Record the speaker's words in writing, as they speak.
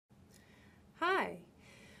Hi,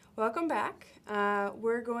 welcome back.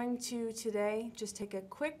 We're going to today just take a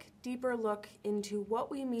quick, deeper look into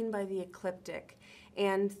what we mean by the ecliptic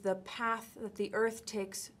and the path that the Earth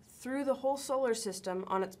takes through the whole solar system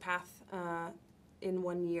on its path in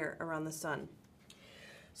 1 year around the sun.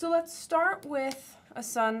 So let's start with a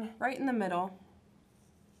sun right in the middle.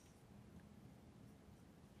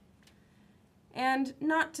 And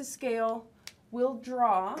not to scale, we'll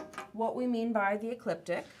draw what we mean by the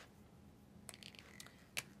ecliptic.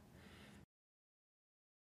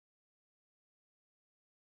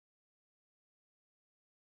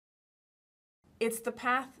 It's the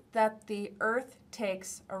path that the Earth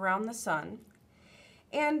takes around the sun.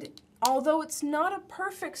 And although it's not a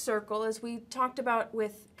perfect circle, as we talked about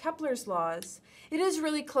with Kepler's laws, it is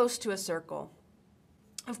really close to a circle.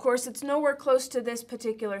 Of course, it's nowhere close to this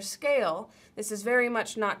particular scale. This is very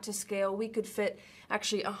much not to scale. We could fit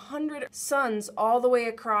actually 100 suns all the way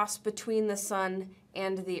across between the sun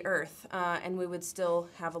and the Earth, and we would still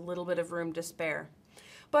have a little bit of room to spare.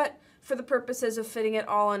 But for the purposes of fitting it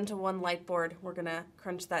all onto one light board, we're going to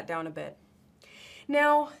crunch that down a bit.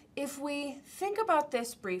 Now, if we think about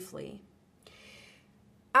this briefly,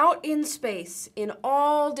 out in space, in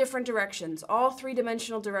all different directions, all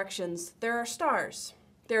three-dimensional directions, there are stars.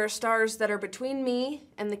 There are stars that are between me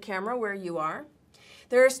and the camera where you are.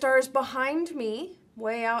 There are stars behind me,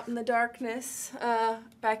 way out in the darkness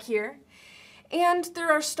back here. And there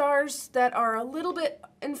are stars that are a little bit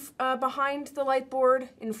behind the light board,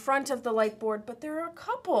 in front of the light board, but there are a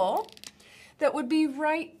couple that would be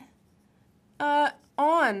right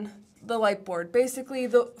on the light board. Basically,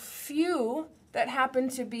 the few that happen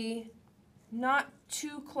to be not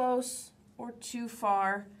too close or too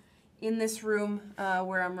far in this room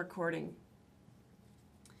where I'm recording.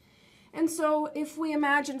 And so if we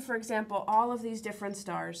imagine, for example, all of these different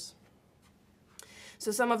stars,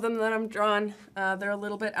 so some of them that I'm drawn, they're a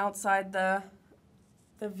little bit outside the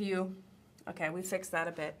view. Okay, we fixed that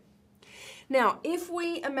a bit. Now, if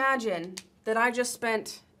we imagine that I just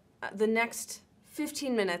spent the next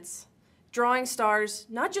 15 minutes drawing stars,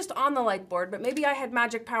 not just on the light board, but maybe I had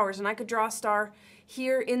magic powers and I could draw a star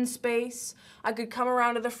here in space. I could come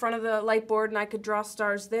around to the front of the light board and I could draw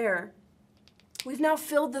stars there. We've now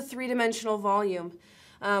filled the three-dimensional volume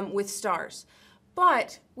with stars.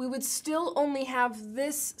 But we would still only have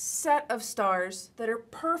this set of stars that are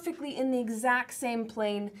perfectly in the exact same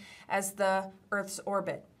plane as the Earth's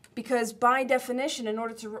orbit. Because by definition, in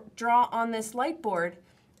order to draw on this light board,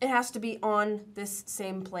 it has to be on this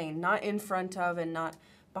same plane, not in front of and not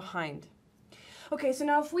behind. Okay, so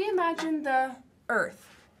now if we imagine the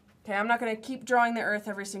Earth, okay, I'm not going to keep drawing the Earth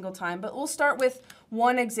every single time, but we'll start with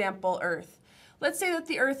one example Earth. Let's say that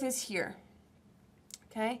the Earth is here.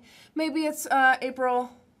 Okay, maybe it's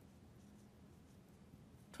April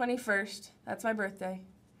 21st, that's my birthday,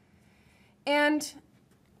 and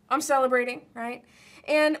I'm celebrating, right?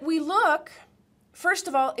 And we look, first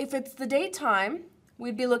of all, if it's the daytime,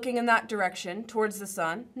 we'd be looking in that direction, towards the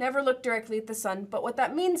sun. Never look directly at the sun, but what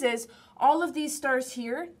that means is all of these stars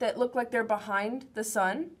here that look like they're behind the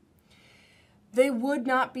sun, they would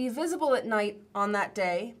not be visible at night on that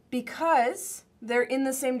day because they're in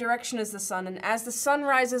the same direction as the sun, and as the sun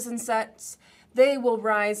rises and sets, they will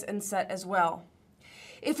rise and set as well.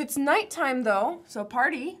 If it's nighttime though, so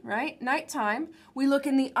party, right, nighttime, we look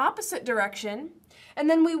in the opposite direction, and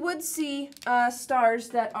then we would see stars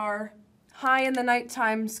that are high in the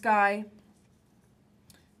nighttime sky.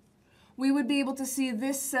 We would be able to see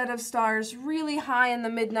this set of stars really high in the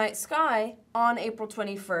midnight sky on April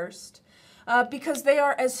 21st, because they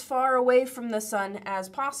are as far away from the sun as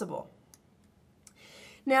possible.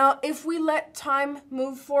 Now, if we let time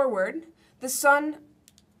move forward, the sun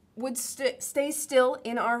would stay still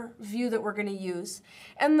in our view that we're going to use,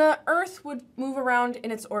 and the Earth would move around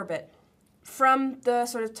in its orbit. From the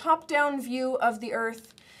sort of top-down view of the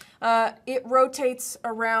Earth, it rotates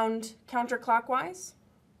around counterclockwise.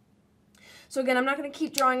 So again, I'm not going to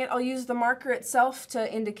keep drawing it. I'll use the marker itself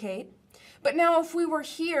to indicate. But now if we were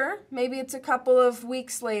here, maybe it's a couple of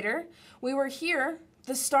weeks later, we were here,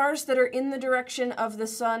 the stars that are in the direction of the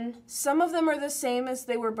sun, some of them are the same as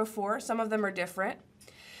they were before, some of them are different.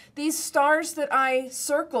 These stars that I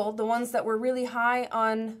circled, the ones that were really high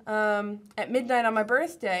on at midnight on my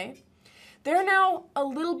birthday, they're now a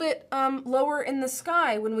little bit lower in the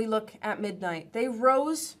sky when we look at midnight. They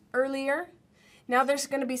rose earlier. Now they're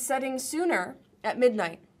going to be setting sooner at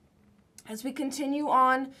midnight. As we continue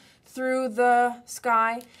on through the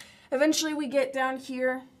sky, eventually we get down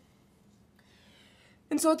here.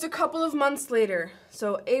 And so it's a couple of months later.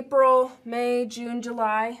 So April, May, June,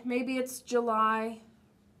 July. Maybe it's July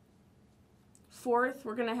 4th,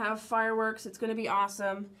 we're going to have fireworks. It's going to be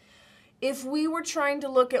awesome. If we were trying to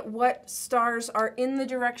look at what stars are in the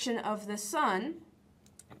direction of the sun,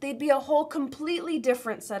 they'd be a whole completely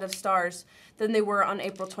different set of stars than they were on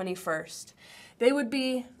April 21st. They would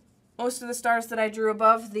be, most of the stars that I drew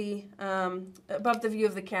above the view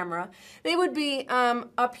of the camera, they would be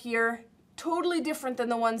up here, totally different than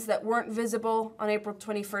the ones that weren't visible on April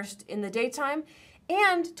 21st in the daytime,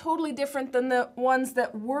 and totally different than the ones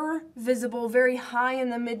that were visible very high in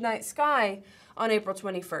the midnight sky on April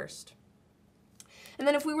 21st. And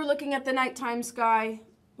then if we were looking at the nighttime sky,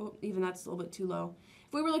 well, even that's a little bit too low.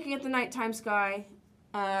 If we were looking at the nighttime sky,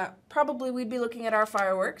 probably we'd be looking at our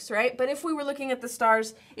fireworks, right? But if we were looking at the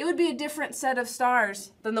stars, it would be a different set of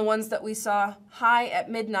stars than the ones that we saw high at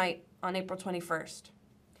midnight on April 21st.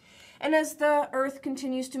 And as the Earth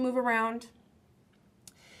continues to move around,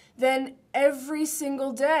 then every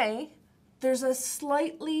single day, there's a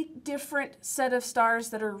slightly different set of stars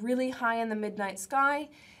that are really high in the midnight sky,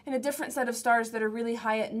 and a different set of stars that are really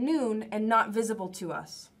high at noon and not visible to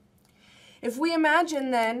us. If we imagine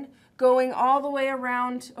then going all the way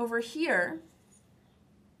around over here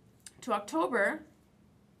to October,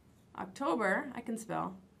 I can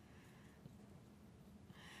spell,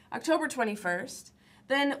 October 21st,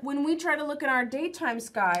 then when we try to look at our daytime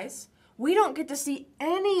skies, we don't get to see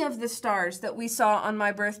any of the stars that we saw on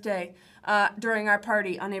my birthday during our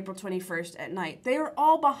party on April 21st at night. They are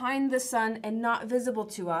all behind the sun and not visible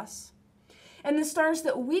to us. And the stars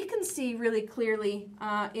that we can see really clearly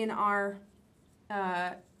in our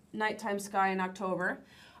nighttime sky in October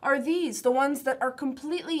are these, the ones that are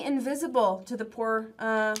completely invisible to the poor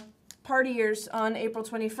partiers on April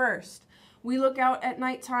 21st. We look out at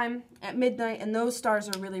nighttime, at midnight, and those stars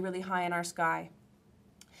are really, really high in our sky.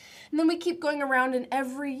 And then we keep going around, and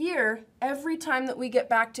every year, every time that we get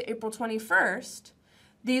back to April 21st,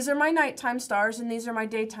 these are my nighttime stars and these are my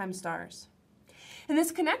daytime stars. And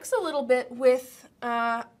this connects a little bit with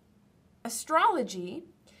astrology,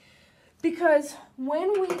 because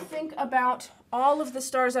when we think about all of the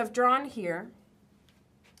stars I've drawn here,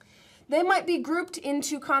 they might be grouped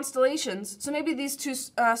into constellations. So maybe these two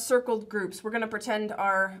circled groups, we're going to pretend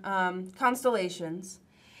are constellations.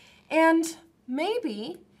 And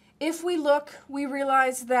maybe if we look, we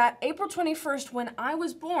realize that April 21st, when I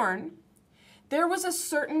was born, there was a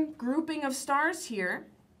certain grouping of stars here.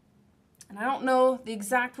 And I don't know the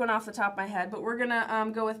exact one off the top of my head, but we're going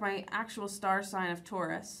to go with my actual star sign of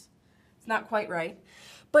Taurus. It's not quite right.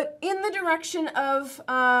 But in the direction of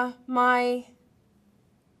my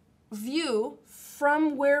view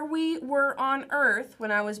from where we were on Earth when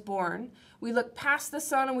I was born, we look past the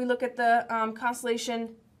sun and we look at the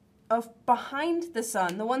constellation of behind the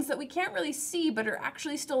sun, the ones that we can't really see but are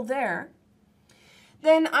actually still there,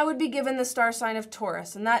 then I would be given the star sign of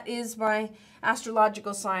Taurus, and that is my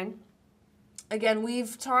astrological sign. Again,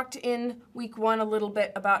 we've talked in week 1 a little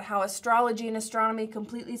bit about how astrology and astronomy are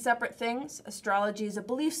completely separate things. Astrology is a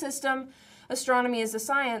belief system, astronomy is a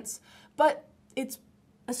science, but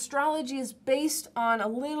astrology is based on a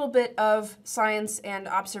little bit of science and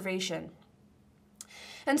observation.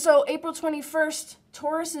 And so April 21st,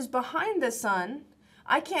 Taurus is behind the sun.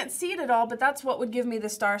 I can't see it at all, but that's what would give me the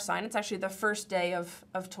star sign. It's actually the first day of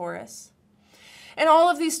Taurus. And all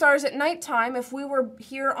of these stars at nighttime, if we were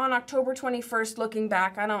here on October 21st looking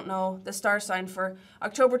back, I don't know the star sign for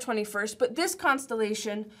October 21st, but this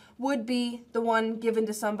constellation would be the one given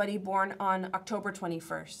to somebody born on October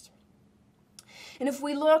 21st. And if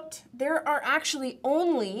we looked, there are actually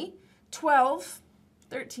only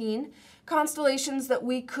 13 constellations that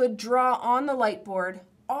we could draw on the light board.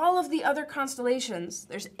 All of the other constellations,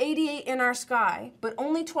 there's 88 in our sky, but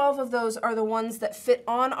only 12 of those are the ones that fit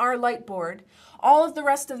on our light board. All of the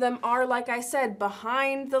rest of them are, like I said,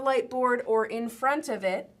 behind the light board or in front of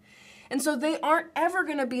it. And so they aren't ever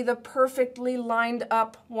going to be the perfectly lined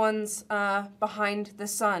up ones behind the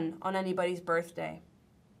sun on anybody's birthday.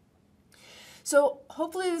 So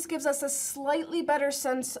hopefully this gives us a slightly better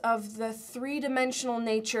sense of the three-dimensional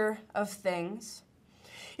nature of things.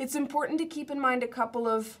 It's important to keep in mind a couple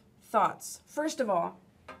of thoughts. First of all,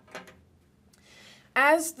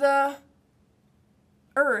 as the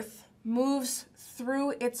Earth moves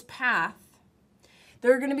through its path,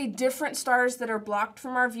 there are going to be different stars that are blocked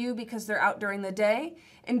from our view because they're out during the day,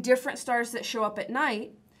 and different stars that show up at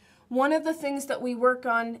night. One of the things that we work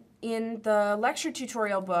on in the lecture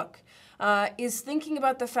tutorial book is thinking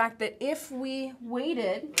about the fact that if we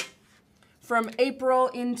waited from April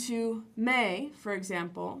into May, for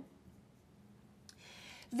example,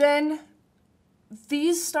 then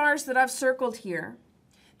these stars that I've circled here,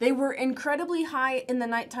 They were incredibly high in the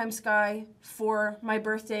nighttime sky for my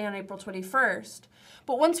birthday on April 21st.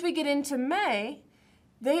 But once we get into May,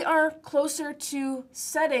 they are closer to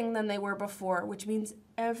setting than they were before, which means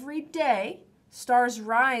every day stars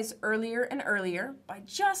rise earlier and earlier by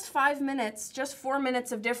just 5 minutes, just 4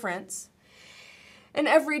 minutes of difference. And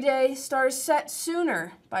every day stars set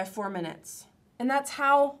sooner by 4 minutes. And that's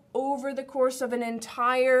how over the course of an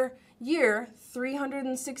entire year,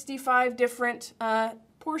 365 different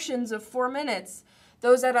portions of 4 minutes,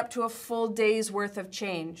 those add up to a full day's worth of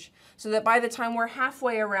change. So that by the time we're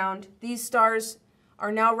halfway around, these stars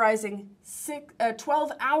are now rising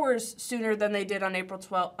 12 hours sooner than they did on April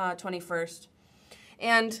 21st.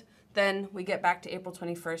 And then we get back to April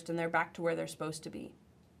 21st and they're back to where they're supposed to be.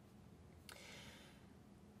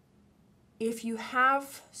 If you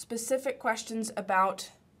have specific questions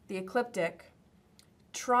about the ecliptic,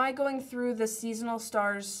 try going through the Seasonal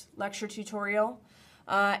Stars lecture tutorial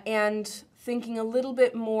and thinking a little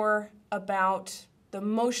bit more about the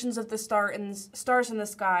motions of the stars in the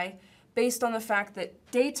sky based on the fact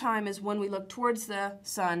that daytime is when we look towards the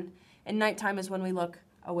sun and nighttime is when we look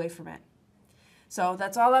away from it. So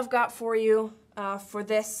that's all I've got for you for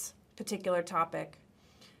this particular topic.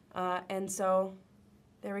 And so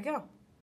there we go.